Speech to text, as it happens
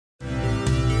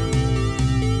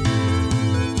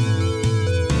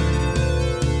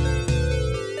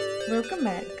Welcome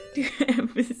back to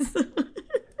episode.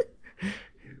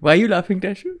 Why are you laughing,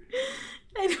 Tashu?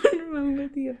 I don't remember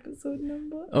the episode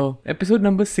number. Oh, episode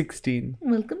number 16.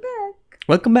 Welcome back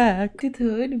Welcome back. to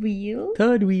Third Wheel,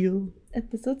 Third wheel.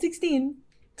 episode 16.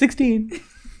 16.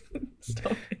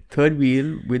 Stop it. Third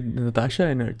wheel with Natasha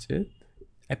and Archit.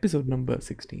 Episode number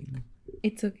 16.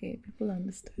 It's okay. People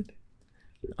understood.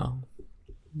 Oh.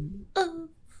 Oh.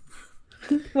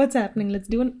 What's happening? Let's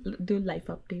do a life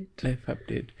update. Life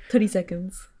update. 30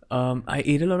 seconds. I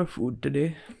ate a lot of food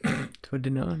today for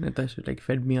dinner. Natasha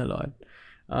fed me a lot.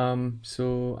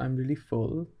 So I'm really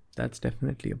full. That's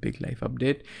definitely a big life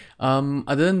update.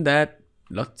 Other than that,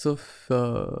 lots of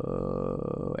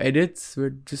edits. We're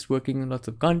just working on lots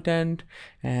of content,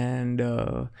 and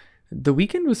the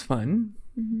weekend was fun,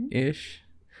 ish.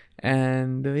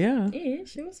 And yeah,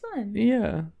 Ish, it was fun.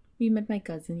 yeah, We met my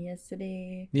cousin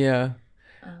yesterday. yeah.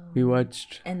 We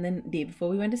watched. And then day before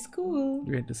we went to school.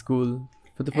 We went to school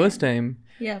for the first time.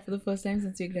 Yeah, for the first time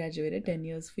since we graduated. 10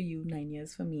 years for you, 9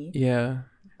 years for me. Yeah,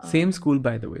 same school,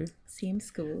 by the way. Same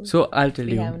school. So I'll tell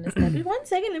we you. haven't established. 1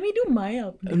 second, let me do my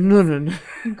update.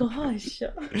 No. Gosh.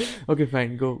 Okay,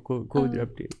 fine. Go with your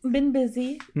update. Been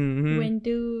busy.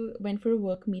 Mm-hmm. Went for a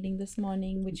work meeting this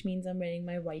morning, which means I'm wearing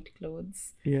my white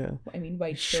clothes. Yeah. I mean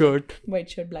white Shirt.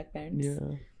 white shirt, black pants.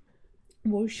 Yeah.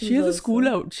 Wore shoes. She has a also. school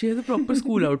out. She has a proper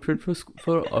school outfit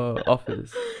for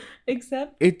office.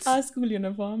 Except It's our school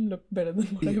uniform looked better than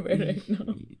what I wear right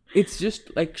now. it's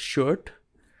just like shirt,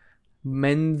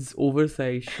 men's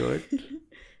oversized shirt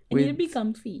I need to be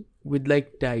comfy. with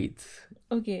like tights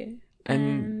Okay.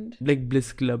 and like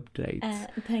Bliss Club tights.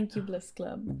 Thank you, Bliss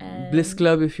Club. And Bliss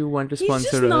Club, if you want to he's sponsor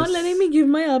just us, not letting me give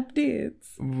my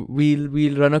updates.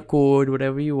 we'll run a code,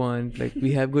 whatever you want. Like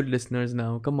we have good listeners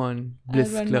now. Come on,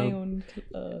 Bliss I run Club. my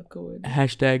own code.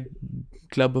 Hashtag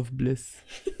Club of Bliss.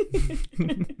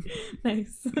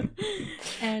 Nice.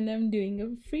 And I'm doing a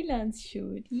freelance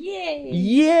shoot. Yay!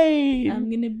 Yay! I'm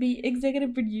gonna be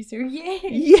executive producer. Yay!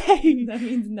 Yay! That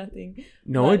means nothing.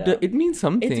 No, But, it means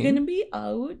something. It's gonna be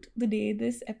out the day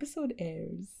this episode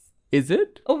airs. Is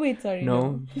it? Oh wait, sorry.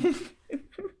 No.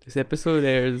 This episode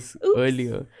airs Oops.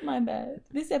 earlier. My bad.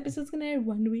 This episode's gonna air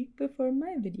 1 week before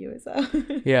my video is out.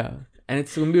 Yeah. And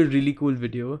it's going to be a really cool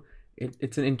video.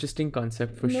 It's an interesting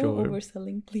concept for no sure.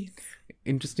 overselling, please.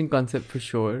 Interesting concept for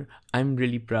sure. I'm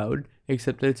really proud,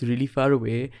 except that it's really far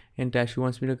away and Tashu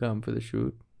wants me to come for the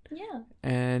shoot. Yeah.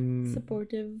 And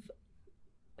Supportive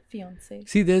fiance.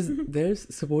 see,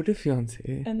 there's supportive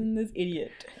fiance. And then there's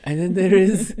idiot. And then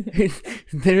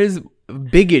there is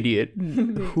big idiot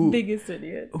Biggest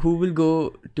idiot. who will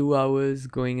go 2 hours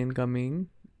going and coming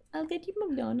I'll get you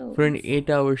McDonald's. for an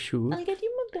 8-hour shoot I'll get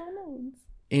you McDonald's.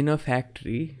 in a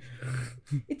factory.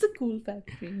 It's a cool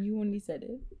factory. You only said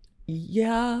it.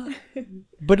 Yeah.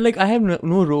 But like I have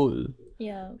no role.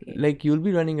 Yeah, okay. Like you'll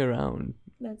be running around.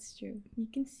 That's true. You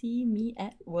can see me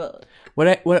at work. What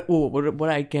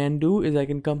I can do is I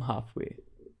can come halfway.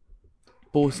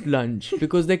 Post lunch,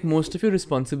 because like most of your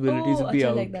responsibilities will be acha,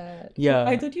 out. like that. Yeah.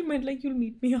 I thought you meant like you'll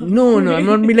meet me halfway. No, I'm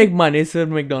not mean like Manesar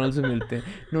McDonald's mein milte hain.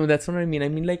 No, that's not what I mean. I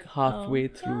mean like halfway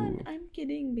through. I'm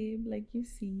kidding, babe. Like you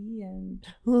see, and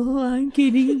Oh, I'm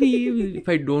kidding, babe. If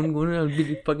I don't go, I'll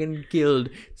be fucking killed.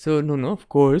 So no, of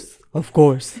course,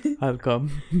 I'll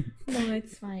come. no,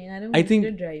 it's fine. I don't I want think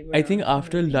you to drive I think around for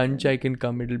after no lunch reason. I can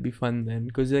come. It'll be fun then,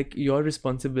 because like your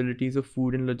responsibilities of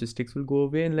food and logistics will go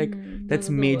away, and like that's those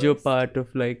are the major worst. part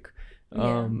of like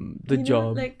Yeah. the You know,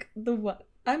 job. like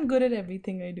I'm good at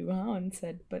everything I do on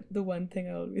set, but the one thing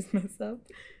I always mess up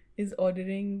is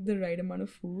ordering the right amount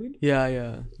of food.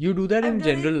 Yeah. You do that I've in done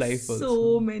general it life so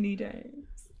also. many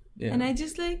times. Yeah. And I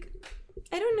just like,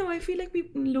 I don't know, I feel like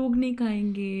people log nahi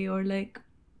khayenge, or like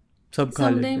Sab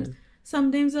kha lete hain.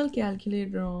 sometimes I'll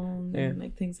calculate wrong Yeah. and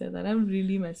like things like that. I'm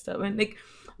really messed up. And like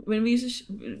when we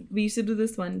used to do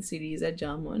this one series at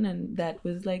Jamon, and that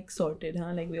was like sorted,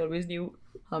 huh? Like we always knew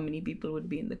how many people would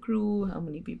be in the crew, how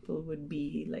many people would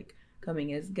be like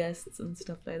coming as guests and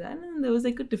stuff like that. And then there was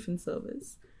like a different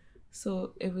service.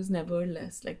 So it was never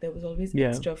less. Like there was always Yeah.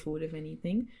 extra food, if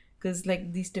anything. Because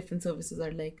like these different services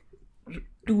are like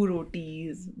 2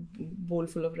 rotis, bowl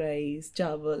full of rice,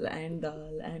 chawal and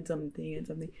dal and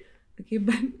something. Okay,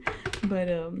 but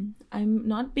I'm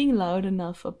not being loud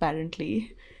enough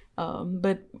apparently.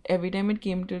 But every time it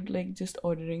came to like just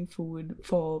ordering food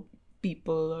for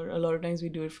people, or a lot of times we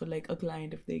do it for like a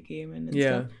client if they came in and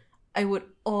Yeah. stuff, I would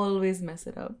always mess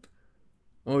it up.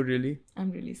 Oh really?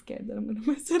 I'm really scared that I'm gonna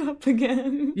mess it up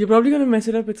again. You're probably gonna mess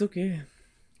it up. It's okay.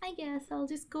 I guess I'll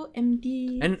just go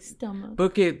empty And- stomach. But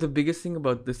okay, the biggest thing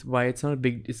about this, why it's not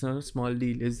a small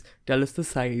deal, is tell us the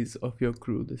size of your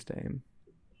crew this time.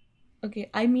 Okay,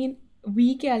 I mean,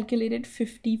 we calculated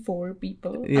 54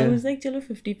 people. I Yeah. was like, chalo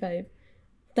 55.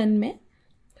 Tanmay,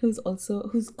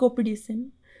 who's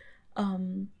co-producing.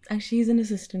 Actually he's an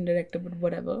assistant director, but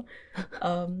whatever.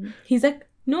 He's like,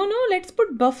 no, let's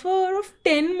put buffer of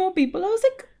 10 more people. I was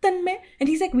like, Tanmay, and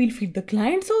he's like, we'll feed the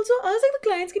clients also. I was like, the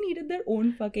clients can eat at their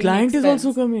own fucking Client is expense.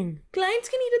 also coming. Clients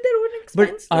can eat at their own But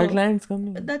expense. are though. clients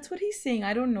coming? That's what he's saying.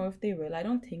 I don't know if they will. I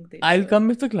don't think they I'll should.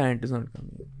 come if the client is not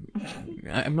coming.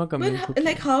 I'm not coming. But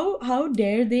like, how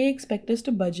dare they expect us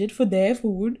to budget for their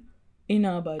food in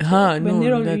our budget when no,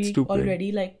 they're that's stupid.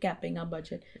 already like capping our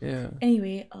budget. Yeah.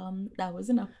 Anyway, that was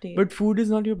an update. But food is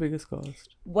not your biggest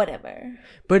cost. Whatever.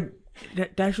 But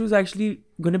Tashu's actually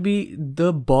gonna be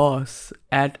the boss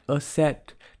at a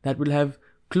set that will have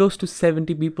close to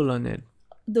 70 people on it.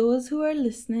 Those who are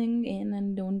listening in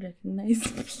and don't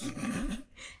recognize me.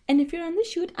 And if you're on the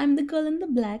shoot, I'm the girl in the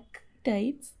black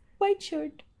tights, white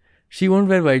shirt. She won't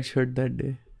wear white shirt that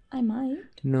day. I might.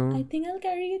 No. I think I'll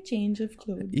carry a change of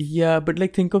clothes. Yeah, but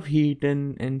like think of heat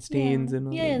and stains and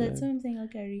all Yeah, of that's that. what I'm saying. I'll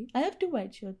carry. I have 2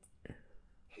 white shirts.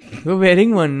 You're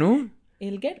wearing one, no?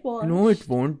 It'll get washed. No, it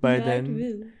won't by Yeah, then. It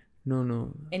will.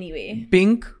 No. Anyway.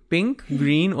 Pink,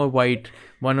 green or white.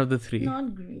 One of the three.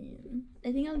 Not green.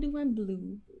 I think I'll do my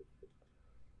blue.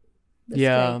 The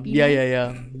Yeah. stripy Yeah.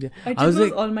 one. I was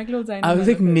like, all my clothes. I was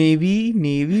like navy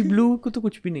blue को तो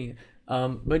कुछ भी नहीं है.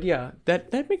 But yeah,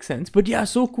 that makes sense. But yeah,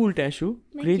 so cool, Tashu.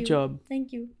 Great job.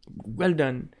 Thank you. Well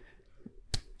done.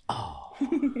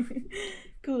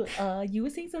 Cool. You were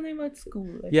saying something about school.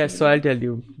 Yes, so I'll tell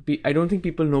you. I don't think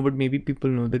people know, but maybe people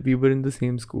know that we were in the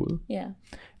same school. Yeah.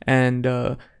 And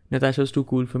Natasha was too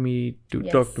cool for me to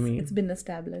talk to me. It's been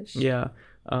established. Yeah.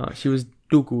 She was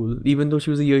too cool, even though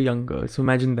she was a year younger. So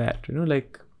imagine that,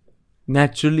 like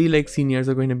naturally, like seniors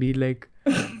are going to be like,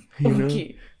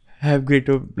 Okay. have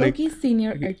greater like Okay,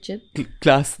 senior Archit.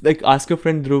 class. Like ask your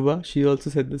friend Dhruva. She also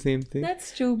said the same thing.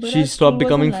 That's true. But She our stopped school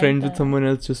becoming wasn't friends like with that. someone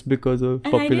else just because of And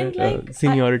I popular didn't like-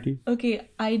 seniority. Okay,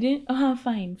 I didn't.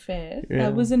 Fine, fair. Yeah.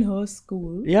 That was in her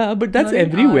school. Yeah, but that's Not in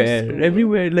our everywhere. school.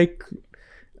 Everywhere, like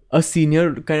a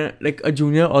senior kind of like a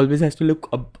junior always has to look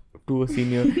up to a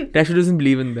senior. Tasha doesn't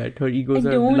believe in that. Her egos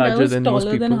are I larger was than most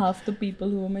taller people. than half the people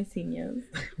who were my seniors.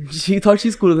 She thought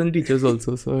she's cooler than teachers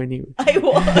also. So anyway, I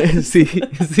was. see.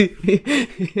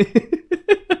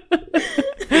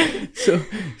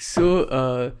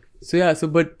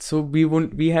 So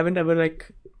we haven't ever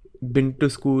like been to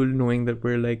school knowing that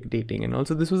we're like dating, and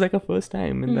also this was like our first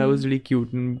time, and that was really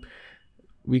cute, and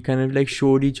we kind of like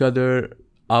showed each other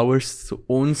our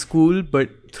own school but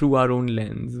through our own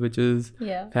lens, which is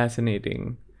Yeah.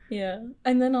 fascinating. Yeah.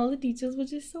 And then all the teachers were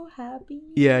just so happy.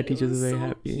 Yeah, It teachers was were very so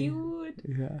happy. Cute.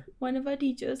 Yeah, One of our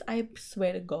teachers, I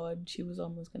swear to God, she was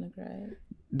almost gonna cry.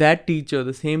 that teacher,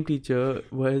 the same teacher,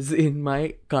 was in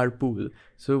my carpool.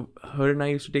 So her and I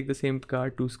used to take the same car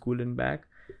to school and back.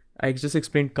 I just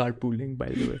explained carpooling, by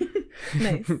the way.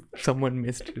 Nice. Someone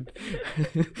missed it.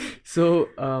 So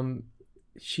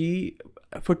she,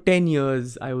 for 10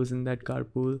 years I was in that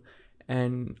carpool,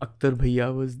 and Akhtar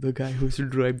Bhaiya was the guy who used to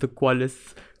drive the Qualis.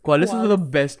 Qualis is the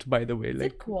best, by the way. Is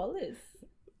Like it Qualis?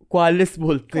 Qualis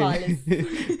बोलते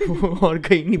हैं और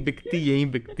कहीं नहीं बिकती, यहीं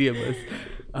बिकती है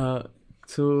बस.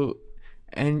 So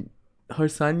and her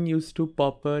son used to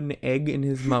pop an egg in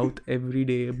his mouth every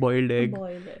day, boiled egg,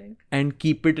 Boiled egg. and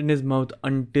keep it in his mouth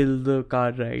until the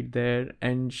car ride there.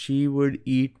 And she would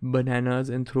eat bananas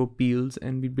and throw peels,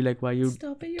 and we'd be like, why are you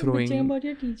Stop it, you're throwing- bitching about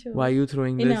your teacher. why are you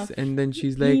throwing Enough. this? And then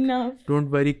she's like, Enough.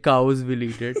 don't worry, cows will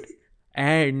eat it.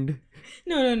 And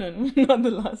No, not the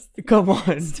last thing. come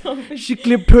on, Stop it. she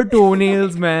clipped her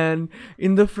toenails, man,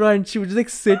 in the front. She would just like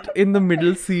sit in the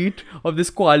middle seat of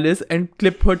this Qualis and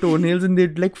clip her toenails, and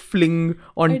they'd like fling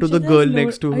onto the Archit girl has no-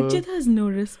 next to her. Archit has no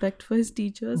respect for his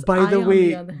teachers. By I, the on way,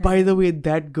 other hand- by the way,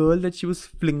 that girl that she was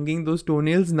flinging those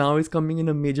toenails now is coming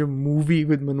in a major movie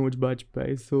with Manoj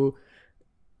Bajpayee. So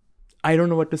I don't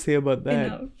know what to say about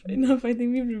that. Enough. I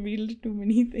think we've revealed too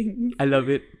many things. I love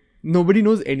it. Nobody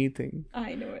knows anything.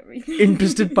 I know everything.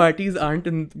 Interested parties aren't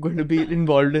going to be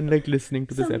involved in like listening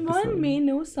to this Someone episode. may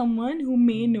know someone who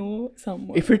may know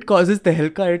someone. If it causes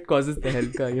tehelka, it causes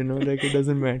tehelka. Like it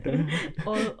doesn't matter.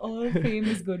 all fame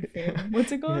is good fame.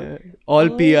 What's it called? Yeah. All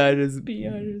PR is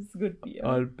PR is good PR.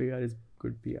 all PR is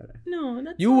good PR. No,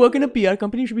 that's You not work in a good. PR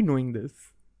company, you should be knowing this.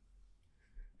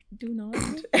 Do not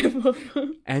ever.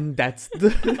 And that's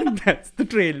the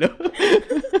trailer.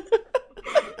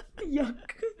 Yuck.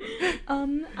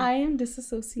 I am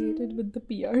disassociated with the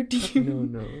PR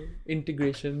team. No.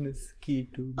 Integration is key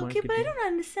to Okay, marketing. but I don't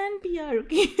understand PR.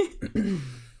 Okay.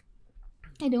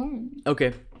 I don't.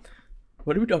 Okay.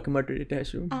 What are we talking about today,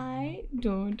 Tashu? I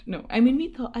don't know. I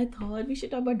mean, I thought we should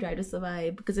talk about Drive to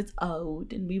Survive because it's out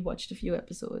and we watched a few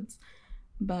episodes,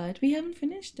 but we haven't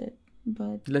finished it.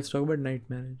 But Let's talk about Night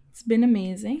Manager. it's been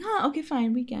amazing. Okay,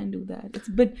 fine, we can do that.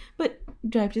 But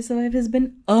Drive to Survive has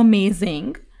been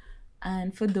amazing,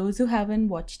 and for those who haven't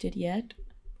watched it yet,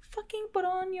 fucking put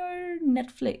on your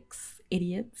Netflix,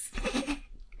 idiots.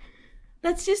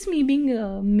 That's just me being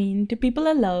mean to people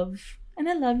I love, and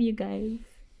I love you guys.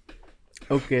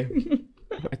 Okay.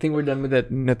 I think we're done with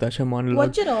that Natasha monologue.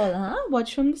 Watch it all, huh?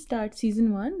 Watch from the start,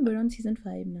 season 1. We're on season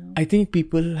 5 now. I think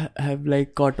people have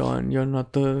like caught on. You're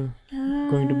not going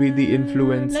to be the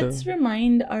influencer. Let's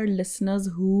remind our listeners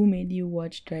who made you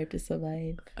watch Drive to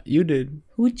Survive. You did.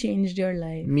 Who changed your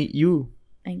life? Me, you.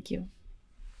 Thank you.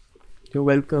 You're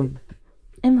welcome.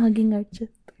 I'm hugging Archit.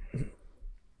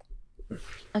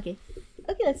 Okay,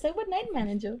 let's talk about Night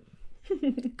Manager.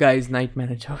 Guys, Night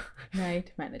Manager.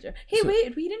 Night Manager. Hey,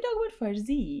 wait, we didn't talk about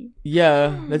Farzi.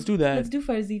 Yeah, let's do that. Let's do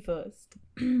Farzi first.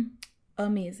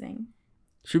 Amazing.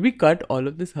 Should we cut all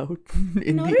of this out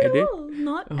in Not the at edit? all.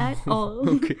 Not at all.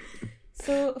 Okay.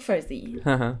 So, Farzi.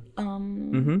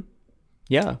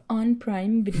 Yeah. On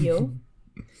Prime Video.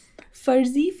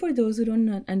 Farzi, for those who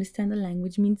don't understand the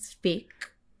language, means fake.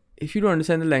 If you don't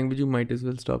understand the language, you might as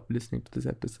well stop listening to this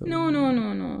episode.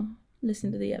 No.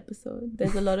 Listen to the episode.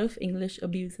 There's a lot of English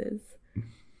abuses.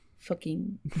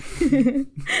 Fucking.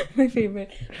 My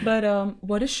favorite. But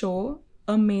what a show.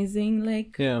 Amazing,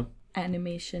 like,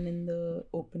 animation in the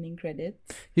opening credits.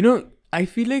 You know, I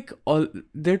feel like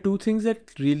there are two things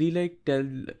that really like tell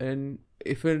and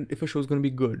if a show's gonna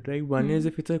be good, right? One is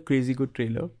if it's a crazy good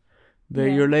trailer, where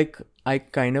you're like, I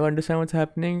kind of understand what's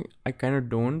happening, I kind of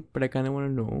don't, but I kind of want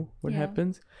to know what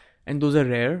happens, and those are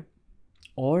rare.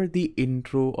 Or the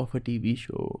intro of a TV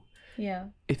show. Yeah.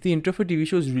 If the intro of a TV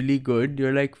show is really good,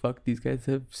 you're like, fuck, these guys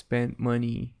have spent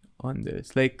money on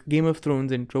this. Like Game of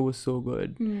Thrones intro was so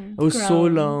good. It was so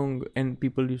long and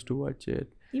people used to watch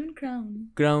it. Even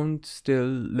Crown still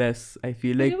less, I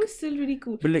feel like. But it was still really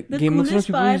cool. But like the Game of Thrones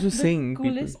people used to the sing. The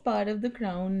coolest part of the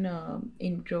Crown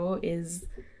intro is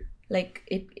like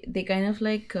they kind of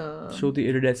like show the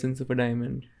iridescence of a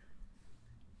diamond.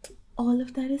 All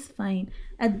of that is fine.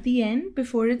 At the end,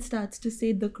 before it starts to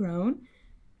say the crown,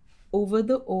 over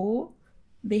the O,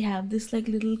 they have this like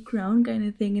little crown kind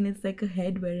of thing, and it's like a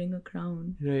head wearing a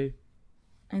crown. Right.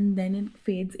 And then it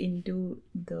fades into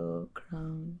the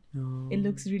crown. Oh. It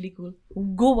looks really cool.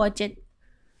 Go watch it.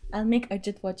 I'll make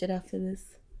Archit watch it after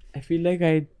this. I feel like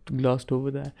I glossed over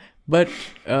that. But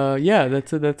yeah,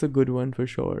 that's a good one for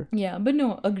sure. Yeah, but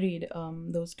no, agreed.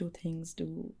 Those two things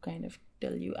do kind of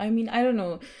tell you. I mean, I don't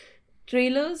know.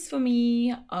 Trailers for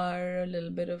me are a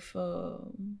little bit of a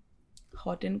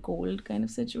hot and cold kind of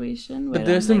situation. But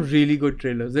there's some really good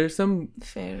trailers. There's some...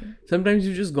 Fair. Sometimes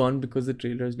you've just gone because the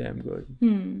trailer is damn good.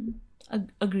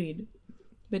 Agreed.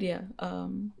 But yeah,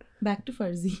 back to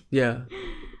Farzi. Yeah.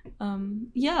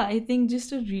 Yeah, I think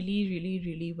just a really, really,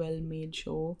 really well-made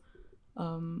show.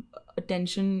 So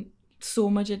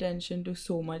much attention to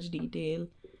so much detail.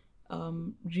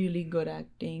 Really good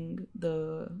acting.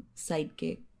 The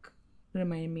sidekick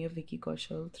reminded me of Vicky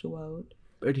Kaushal throughout.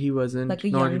 But he wasn't. Like a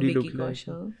nor young did he Vicky look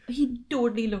Kaushal. like. He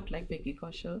totally looked like Vicky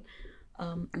Kaushal.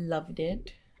 Loved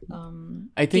it.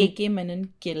 I think KK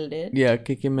Menon killed it. Yeah,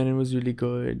 KK Menon was really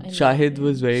good. Shahid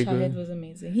was very good. Shahid was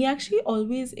amazing. He actually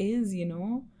always is, you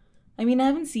know. I mean, I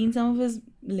haven't seen some of his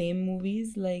lame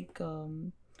movies. Like,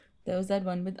 there was that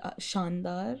one with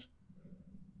Shandar.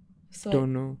 So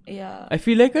Don't know. Yeah. I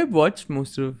feel like I've watched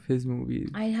most of his movies.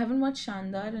 I haven't watched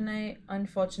Shandar, and I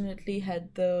unfortunately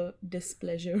had the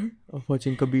displeasure Of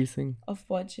watching Kabir Singh. of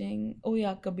watching. Oh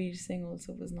yeah, Kabir Singh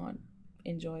also was not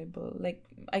enjoyable. Like,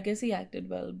 I guess he acted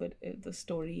well, but the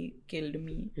story killed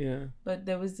me. Yeah. But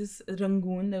there was this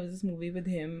Rangoon. There was this movie with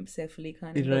him, Saif Ali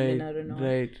Khan, and Rangana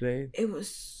Ranaut. Right. It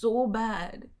was so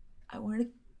bad. I wanted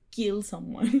to kill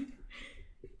someone.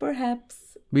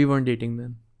 Perhaps. We weren't dating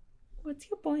then. What's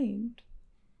your point?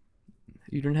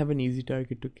 You don't have an easy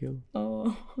target to kill.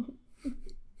 Oh.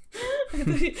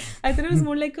 I thought it was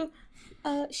more like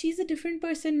she's a different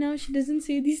person now. She doesn't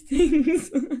say these things.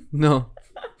 No.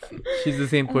 She's the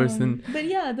same person. But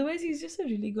yeah, otherwise he's just a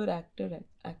really good actor,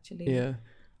 actually.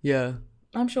 Yeah.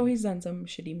 I'm sure he's done some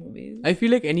shitty movies. I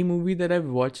feel like any movie that I've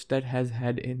watched that has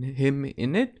had him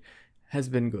in it has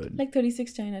been good. Like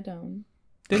 36 Chinatown.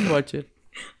 Didn't watch it.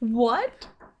 What?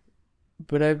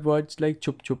 But I've watched like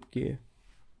Chup Chup Ke.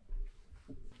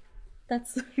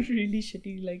 That's really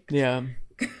shitty, like, Yeah.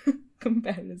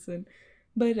 comparison.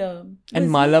 But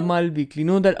and Mala Mal Weekly.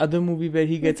 No, that other movie where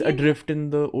he gets adrift in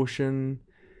the ocean.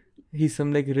 He's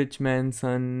some like rich man's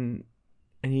son.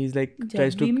 and he's like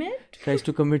Jab we met? tries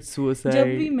to commit suicide. Jab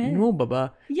we met? No,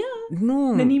 Baba. Yeah.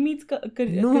 No. Then he meets No,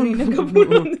 Kareena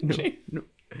Kapoor on the train.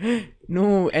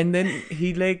 No, and then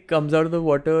he like comes out of the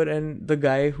water, and the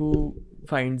guy who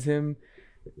finds him,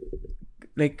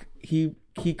 like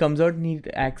he comes out and he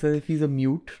acts as if he's a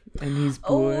mute and he's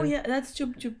poor. Oh yeah, that's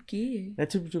Chup Chup Ke.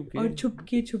 That's Chup Chup Ke. Or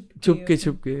Chupke Chupke.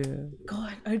 Chupke, yeah.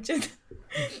 God, Arjun,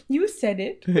 you said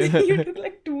it. You took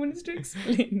like 2 minutes to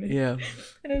explain it. Yeah.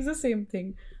 And it was the same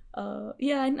thing.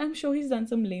 Yeah, and I'm sure he's done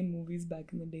some lame movies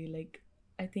back in the day, like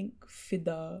I think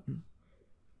Fida.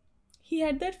 He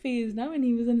had that phase now when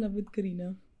he was in love with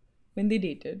Kareena. When they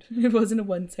dated. It wasn't a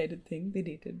one-sided thing. They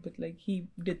dated, but like he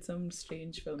did some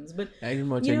strange films. But I didn't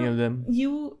watch any of them.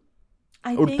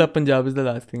 I Urta think Punjab is the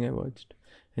last thing I watched.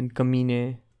 And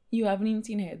Kamine. you haven't even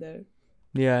seen Heather.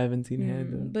 Yeah, I haven't seen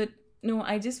Heather. But no,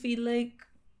 I just feel like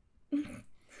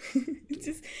it's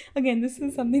just, again, this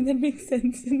is something that makes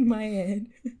sense in my head.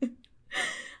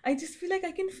 I just feel like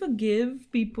I can forgive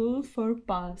people for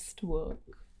past work.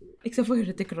 Except for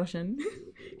Hrithik Roshan.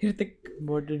 Hrithik.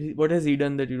 What has he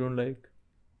done that you don't like?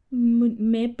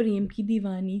 मैं प्रेम की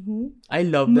दीवानी हूँ. I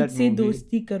love that मुझसे movie.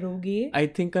 दोस्ती करोगे. I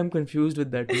think I'm confused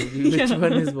with that movie. Which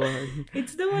one is what?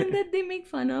 It's the one that they make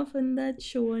fun of on that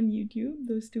show on YouTube.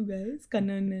 Those two guys,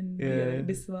 Kanan and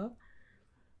Biswa.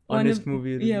 Honest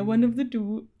movie. Yeah, one of the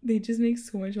two. They just make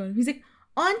so much fun. He's like,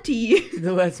 Auntie.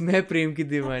 No, that's मैं प्रेम की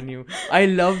दीवानी हूँ. I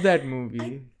love that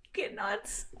movie. Cannot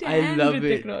stand I love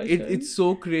Hrithik it. Roshan. It's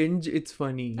so cringe. It's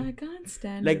funny. I can't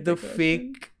stand like the Hrithik Roshan.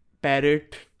 fake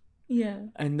parrot. Yeah.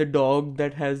 And the dog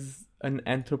that has an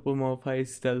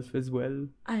anthropomorphized self as well.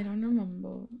 I don't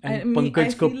remember. And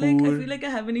Pankaj Kapoor. I feel like I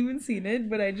haven't even seen it,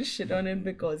 but I just shit on it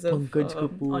because of Pankaj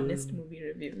Kapoor. honest movie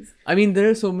reviews. I mean, there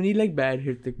are so many like bad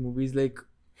Hrithik movies, like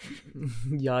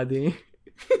Yadein.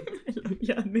 I love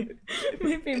Yadein.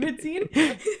 My favorite scene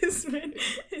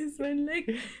is when like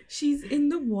she's in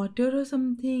the water or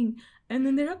something, and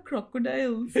then there are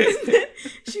crocodiles, and then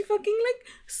she fucking like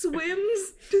swims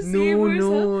to save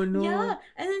herself. No. Yeah,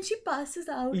 and then she passes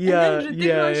out, Yeah, and then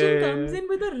Hrithik Roshan yeah. comes in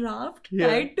with a raft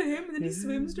tied to him, and then he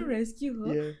swims to rescue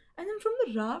her. Yeah. And then from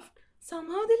the raft,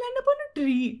 somehow they land up on a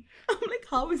tree. I'm like,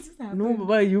 how is this happening? No,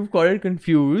 Baba, you've got it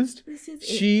confused. This is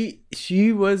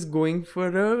She was going for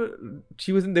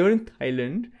they were in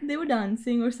Thailand. They were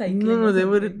dancing or cycling. No, they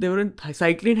were in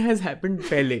cycling has happened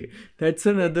pehle. That's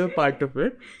another part of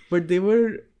it. But they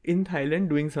were in Thailand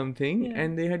doing something,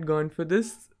 and they had gone for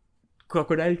this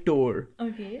crocodile tour.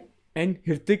 Okay. And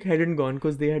Hrithik hadn't gone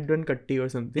because they had done Katti or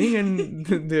something, and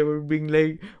they were being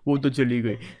like, "वो तो चली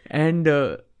गई." And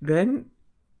then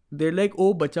they're like,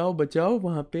 "Oh, बचाओ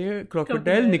वहाँ पे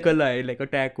crocodile निकल आए, like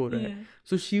attack हो रहा है."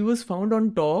 So she was found on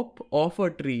top of a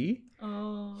tree.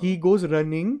 Oh. He goes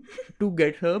running to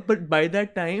get her, but by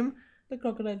that time, the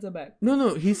crocodiles are back.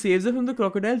 No, he saves her from the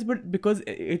crocodiles, but because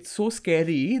it's so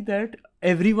scary that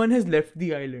everyone has left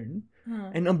the island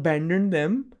and abandoned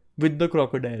them with the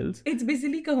crocodiles. It's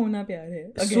basically Kahona Pyar Hai.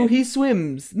 Again. So he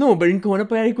swims. No, but in Kahona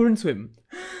Pyar he couldn't swim.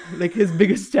 Like his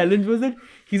biggest challenge was that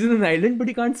he's in an island but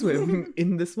he can't swim.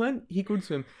 In this one, he could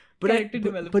swim. But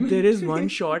there is one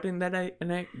shot in that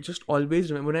I just always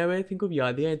remember. Whenever I think of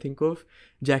Yadein, I think of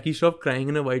Jackie Shroff crying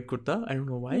in a white kurta. I don't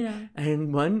know why. Yeah.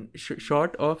 And one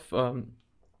shot of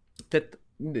that,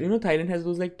 Thailand has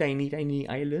those like tiny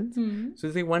islands. So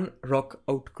it's like one rock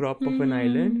outcrop of an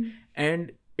island,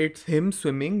 and it's him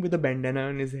swimming with a bandana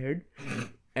on his head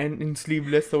and in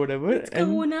sleeveless or whatever. It's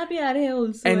Kahona Pyar Hai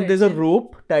also. And there's a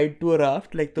rope tied to a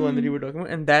raft, like the one that you were talking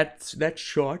about. And that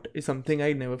shot is something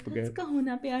I never forget. It's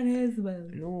Kahona Pyar Hai as well.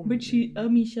 No, but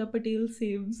Amisha Patel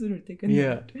saves Hrithik in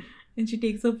that. And she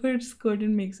takes off her skirt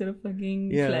and makes it a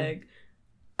fucking flag.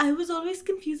 I was always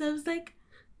confused. I was like,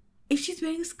 if she's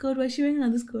wearing a skirt, why is she wearing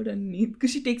another skirt underneath?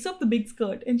 Because she takes off the big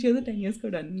skirt and she has a tinier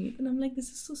skirt underneath. And I'm like, this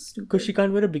is so stupid. Because she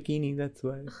can't wear a bikini, that's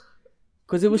why.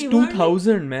 Because it was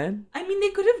 2000, man. I mean, they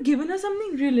could have given her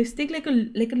something realistic, like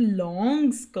a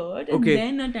long skirt and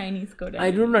then a tiny skirt.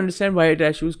 I don't understand why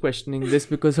Tash was questioning this,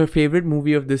 because her favorite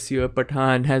movie of this year,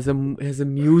 Pathaan, has a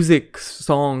music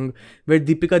song where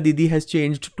Deepika Didi has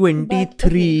changed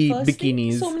 23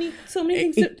 bikinis. So many things. So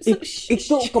many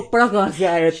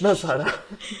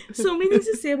things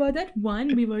to say about that.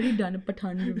 One, we've already done a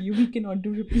Pathaan review. We cannot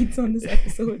do repeats on this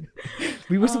episode.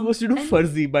 We were supposed to do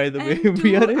Farzi, by the way. Two,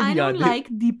 We are in I don't like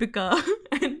Deepika.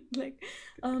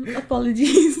 And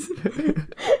apologies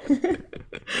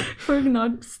for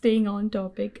not staying on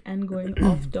topic and going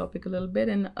off topic a little bit,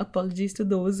 and apologies to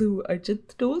those who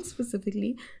Archit told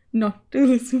specifically not to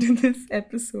listen to this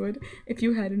episode if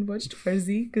you hadn't watched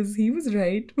Farzi, because he was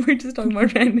right. We're just talking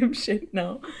about random shit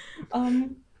now.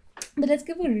 But let's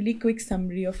give a really quick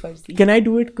summary of Farzi. Can I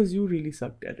do it? Because you really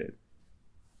sucked at it.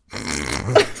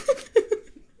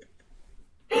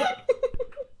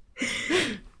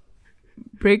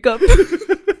 Break up.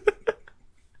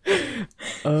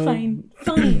 Um,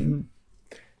 Fine.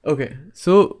 Okay,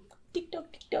 so TikTok.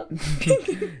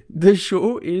 the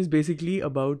show is basically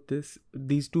about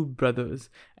these two brothers,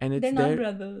 and it's They're not their.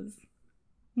 brothers.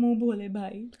 Muh bhole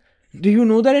bhai. Do you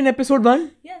know that in episode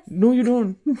 1? Yes. No, you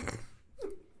don't.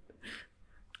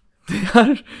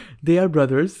 they are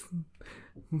brothers,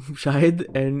 Shahid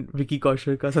and Vicky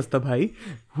Kaushal ka sasta bhai,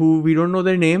 who we don't know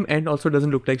their name and also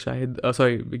doesn't look like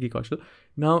Vicky Kaushal.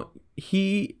 Now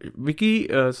Shahid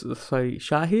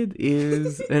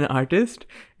is an artist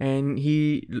and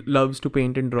he loves to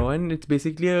paint and draw, and it's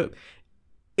basically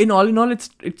in all, it's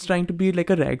trying to be like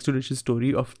a rags to riches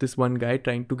story of this one guy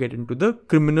trying to get into the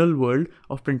criminal world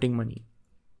of printing money.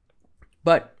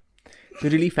 But the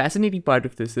really fascinating part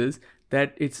of this is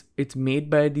that it's made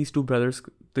by these two brothers,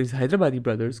 these Hyderabadi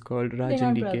brothers called Raj They're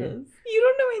and not DK. brothers. You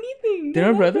don't know anything.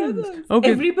 They're not brothers.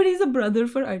 Okay. Everybody's a brother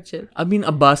for Archit. I mean,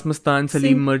 Abbas Mastan,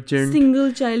 Salim Merchant,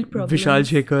 Single child problems. Vishal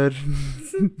Shekhar,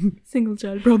 Single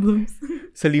child problems.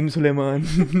 Salim Suleiman.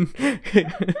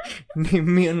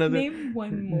 Name me another. Name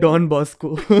one more. Don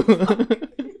Bosco.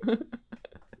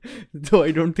 So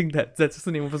I don't think that's just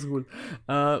the name of a school.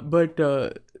 But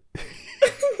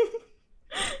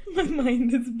my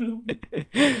mind is blown.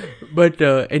 But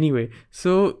anyway,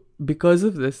 so because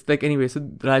of this, so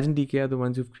Raj and DK are the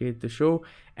ones who've created the show,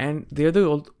 and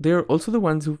they're also the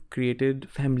ones who've created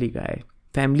Family Guy,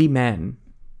 Family Man.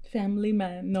 Family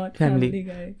Man, not Family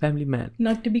Guy. Family Man.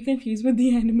 Not to be confused with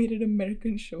the animated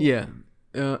American show. Yeah.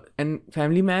 And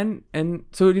Family Man, and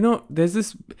so there's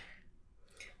this.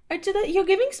 Archita, you're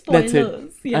giving spoilers. That's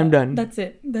it. Yeah, I'm done. That's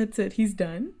it. He's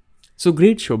done. So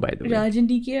great show, by the way. Raj and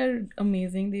DK are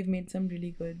amazing. They've made some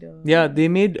really good. Yeah, they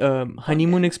made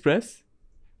Honeymoon Express,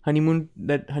 Honeymoon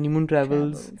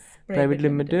Travels Private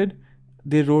Limited.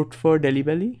 They wrote for Delhi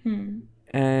Belly,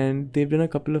 and they've done a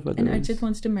couple of others. And Archit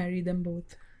wants to marry them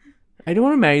both. I don't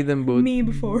want to marry them both. Me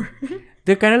before.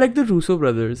 They're kind of like the Russo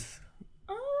brothers.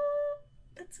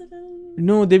 That's a little...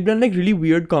 No, they've done like really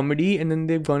weird comedy, and then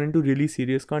they've gone into really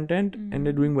serious content, and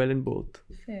they're doing well in both.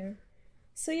 Fair.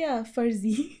 So yeah,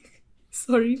 Farzi.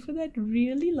 Sorry for that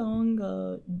really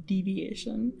long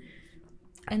deviation.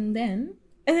 And then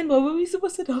what were we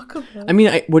supposed to talk about? I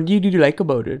mean, what did you like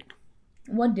about it?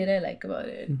 What did I like about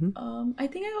it? I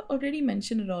think I already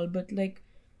mentioned it all, but like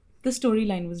the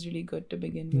storyline was really good to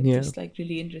begin with. Yeah. Just like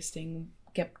really interesting,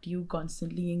 kept you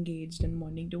constantly engaged and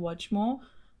wanting to watch more.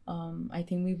 I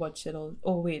think we watched it all.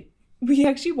 Oh wait, we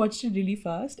actually watched it really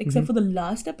fast, except for the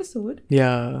last episode.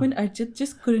 Yeah. When Archit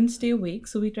just couldn't stay awake,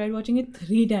 so we tried watching it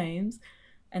 3 times,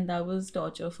 and that was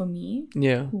torture for me.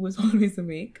 Yeah. Who was always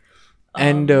awake.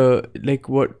 And like,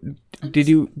 what did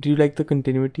you like the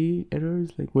continuity errors?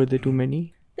 Like, were there too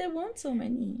many? There weren't so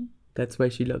many. That's why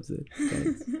she loves it,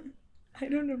 guys. I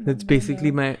don't remember. That's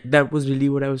basically that was really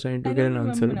what I was trying to get an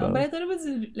answer now, about. but I thought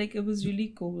it was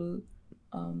really cool.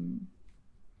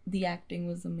 The acting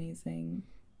was amazing,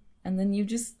 and then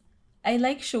I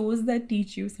like shows that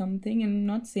teach you something, and I'm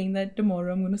not saying that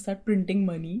tomorrow I'm going to start printing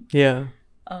money. Yeah.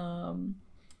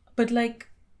 But like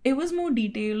it was more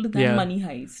detailed than Money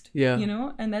Heist. Yeah.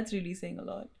 And that's really saying a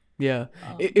lot. Yeah.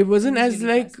 It wasn't it was as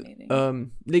really like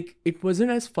fascinating. like it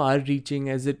wasn't as far reaching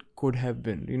as it could have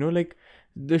been. Like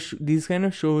these kind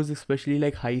of shows, especially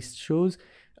like heist shows,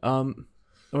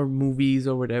 or movies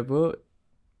or whatever,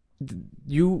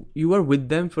 you are with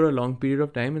them for a long period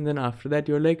of time, and then after that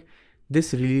you're like,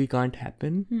 this really can't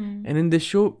happen. And in this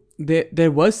show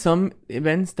there was some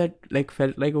events that like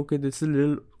felt like, okay, this is a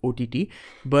little OTT,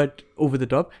 but over the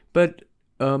top, but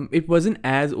it wasn't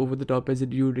as over the top as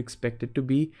you would expect it to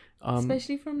be,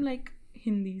 especially from like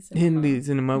Hindi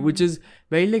cinema. Which is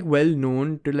very like well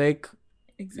known to like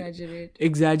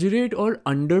exaggerate or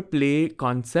underplay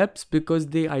concepts, because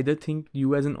they either think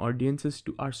you as an audience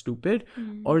are stupid,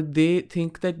 or they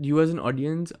think that you as an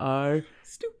audience are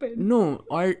stupid. No,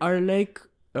 are like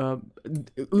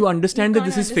you understand that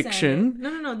this is fiction.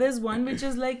 No. There's one which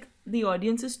is like the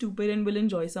audience is stupid and will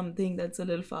enjoy something that's a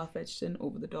little far-fetched and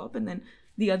over the top, and then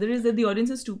the other is that the audience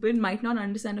is stupid, might not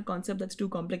understand a concept that's too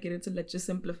complicated, so let's just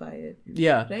simplify it.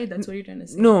 Yeah. Right? That's what you're trying to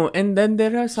say. No, and then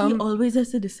there are some... He always has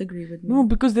to disagree with me. No,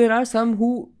 because there are some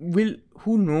who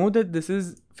know that this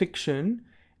is fiction,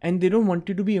 and they don't want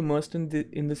you to be immersed in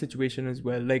the situation as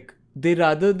well. Like, they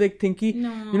rather like think,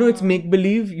 it's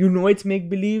make-believe, it's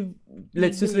make-believe,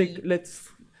 let's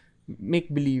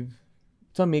make believe.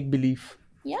 It's not make-believe.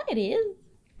 Yeah, it is.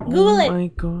 Google it. Oh my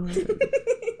god.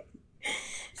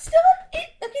 Stop it!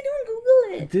 Okay, don't Google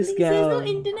it. This Please, there's no gal.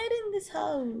 internet in this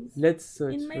house. Let's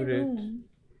search In my for it. room.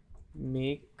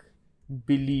 Make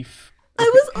belief. I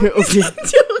was obviously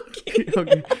joking.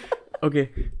 Okay. Okay.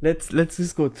 Let's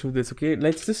just go through this. Okay.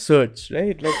 Let's just search.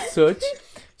 Right. Let's search.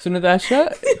 So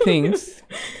Natasha thinks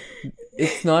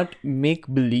it's not make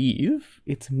believe.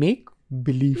 It's make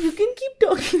belief. You can keep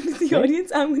talking to the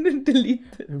audience. I'm gonna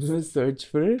delete this. I'm gonna search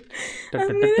for it. I'm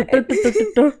gonna edit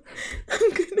it.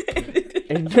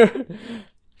 Enter.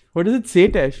 What does it say,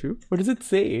 Tashu? What does it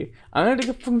say? I'm gonna take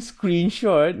a fucking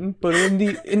screenshot and put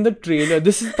it in the trailer.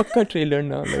 This is pakka trailer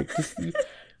now. Like just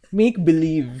make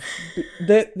believe.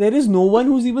 There is no one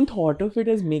who's even thought of it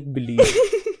as make believe.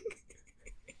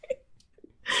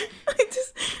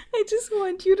 I just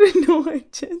want you to know,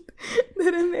 Archit,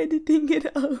 that I'm editing it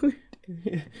out.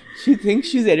 She thinks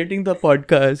she's editing the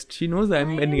podcast. She knows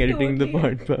I'm I am editing the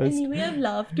totally- podcast. Anyway, I've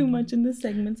laughed too much in this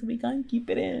segment, so we can't keep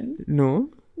it in. No.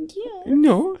 Yeah.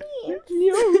 No.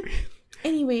 No.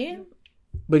 Anyway,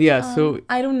 But yeah, so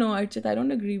I don't know, Archit. I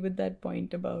don't agree with that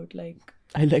point about like.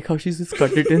 I like how she's just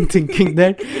cut it in thinking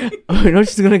that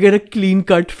she's gonna get a clean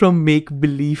cut from make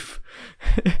believe.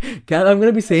 Cal, I'm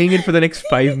gonna be saying it for the next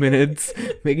 5 minutes,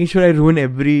 making sure I ruin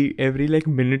every like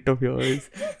minute of yours.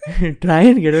 Try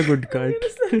and get a good cut. I'm gonna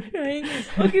start crying.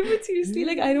 Okay, but seriously,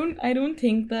 like I don't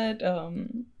think that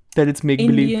That it's make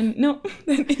believe.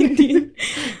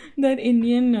 that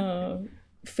Indian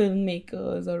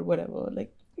filmmakers or whatever,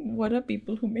 like what are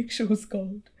people who make shows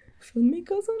called?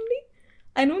 Filmmakers only?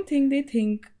 I don't think they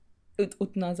think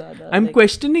utna zyada. I'm like,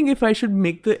 questioning if I should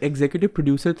make the executive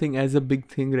producer thing as a big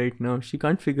thing right now. She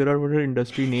can't figure out what her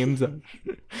industry names are.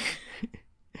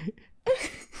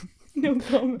 no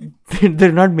comment.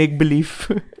 They're not make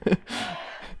believe.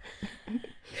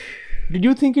 Did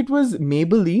you think it was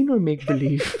Maybelline or make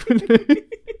believe?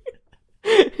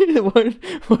 what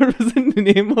was the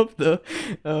name of the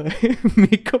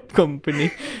makeup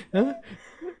company? Huh?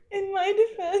 In my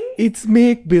defense, It's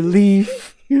make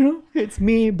believe. It's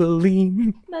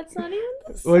Maybelline. that's not even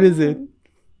the song. What is it?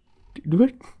 Do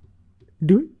it.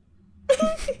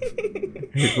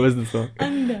 It was the song.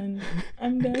 I'm done.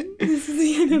 This is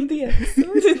the end of the episode.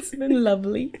 It's been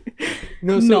lovely.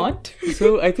 No, Not.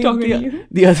 So I think Talking to you.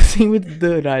 the other thing with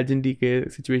the Raj and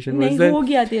DK situation was Nahi, that ho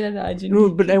gaya tera Rajan. no,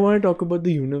 but I want to talk about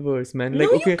the universe, man. Like,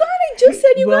 No, okay, you can't. I just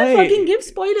said you Why? can't fucking give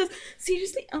spoilers.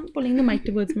 Seriously, I'm pulling the mic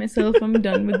towards myself. I'm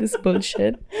done with this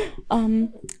bullshit.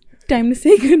 Time to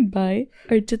say goodbye.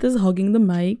 Archit is hogging the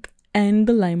mic and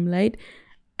the limelight.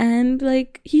 And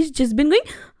like he's just been going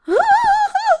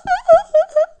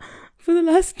for the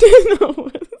last 10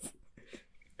 hours.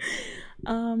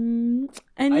 And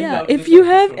I yeah, love if this you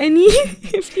have episode. any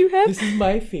this is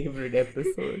my favorite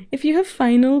episode. if you have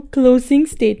final closing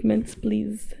statements,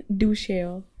 please do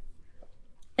share.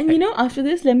 And after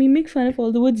this, let me make fun of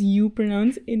all the words you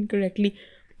pronounce incorrectly.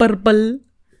 Purple,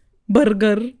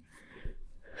 burger.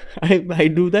 I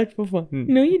do that for fun.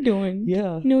 No, you don't.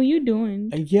 Yeah. No, you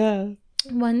don't. Yeah.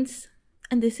 Once,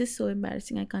 and this is so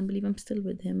embarrassing, I can't believe I'm still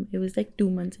with him. It was like 2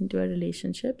 months into our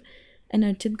relationship. And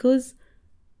Archit goes,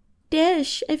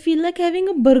 Tesh, I feel like having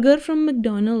a burger from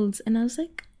McDonald's. And I was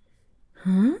like,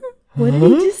 huh? What did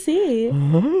he just say?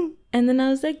 Huh? And then I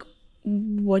was like,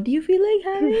 what do you feel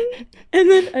like having? And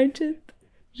then Archit,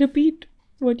 repeat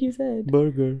what you said.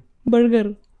 Burger.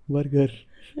 Burger.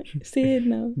 Say it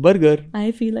now. Burger.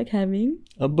 I feel like having.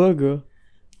 A burger.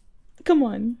 Come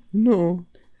on. No.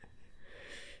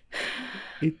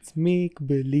 It's make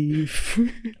believe.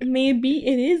 Maybe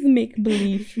it is make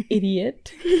believe,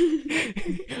 idiot.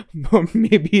 Or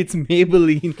maybe it's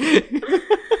Maybelline.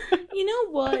 You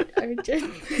know what,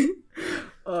 Archit?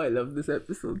 Oh, I love this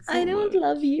episode so I don't much.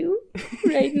 love you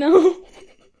right now.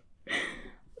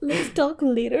 Let's talk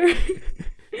later.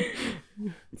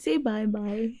 Say bye.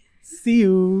 See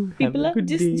you. People Have are a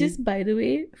good day. just by the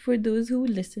way, for those who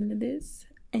listen to this,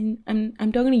 and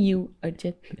I'm talking to you,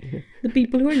 Archit. The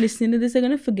people who are listening to this are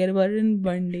gonna forget about it in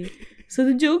one day. So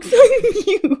the joke's on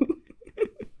you.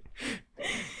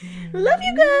 Love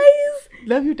you guys.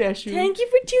 Love you, Tashu. Thank you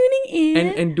for tuning in.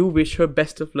 And do wish her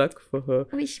best of luck for her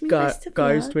Wish me best of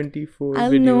Cars luck. 24 I'll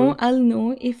video.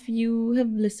 know if you have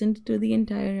listened to the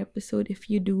entire episode. If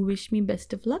you do wish me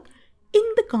best of luck in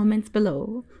the comments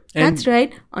below. And- That's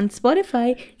right. On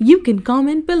Spotify, you can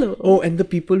comment below. Oh, and the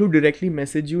people who directly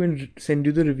message you and send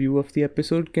you the review of the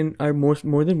episode are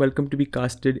more than welcome to be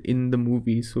casted in the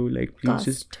movie. So like, please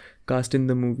just cast in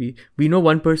the movie. We know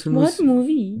one person What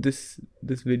movie? this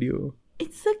video.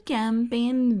 It's a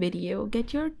campaign video.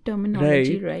 Get your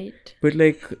terminology right. But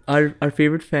like our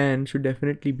favorite fan should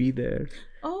definitely be there.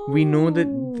 Oh, we know that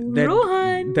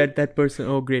Rohan. that person.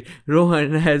 Oh, great!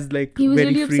 Rohan has like He was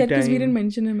very really free upset because time. we didn't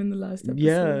mention him in the last episode.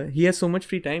 Yeah, he has so much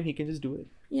free time. He can just do it.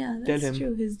 Yeah, Tell that's him.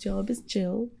 true. His job is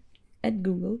chill at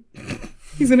Google.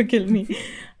 He's gonna kill me.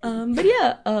 But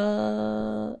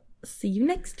yeah, see you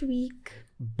next week.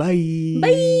 Bye.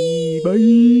 Bye.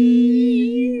 Bye.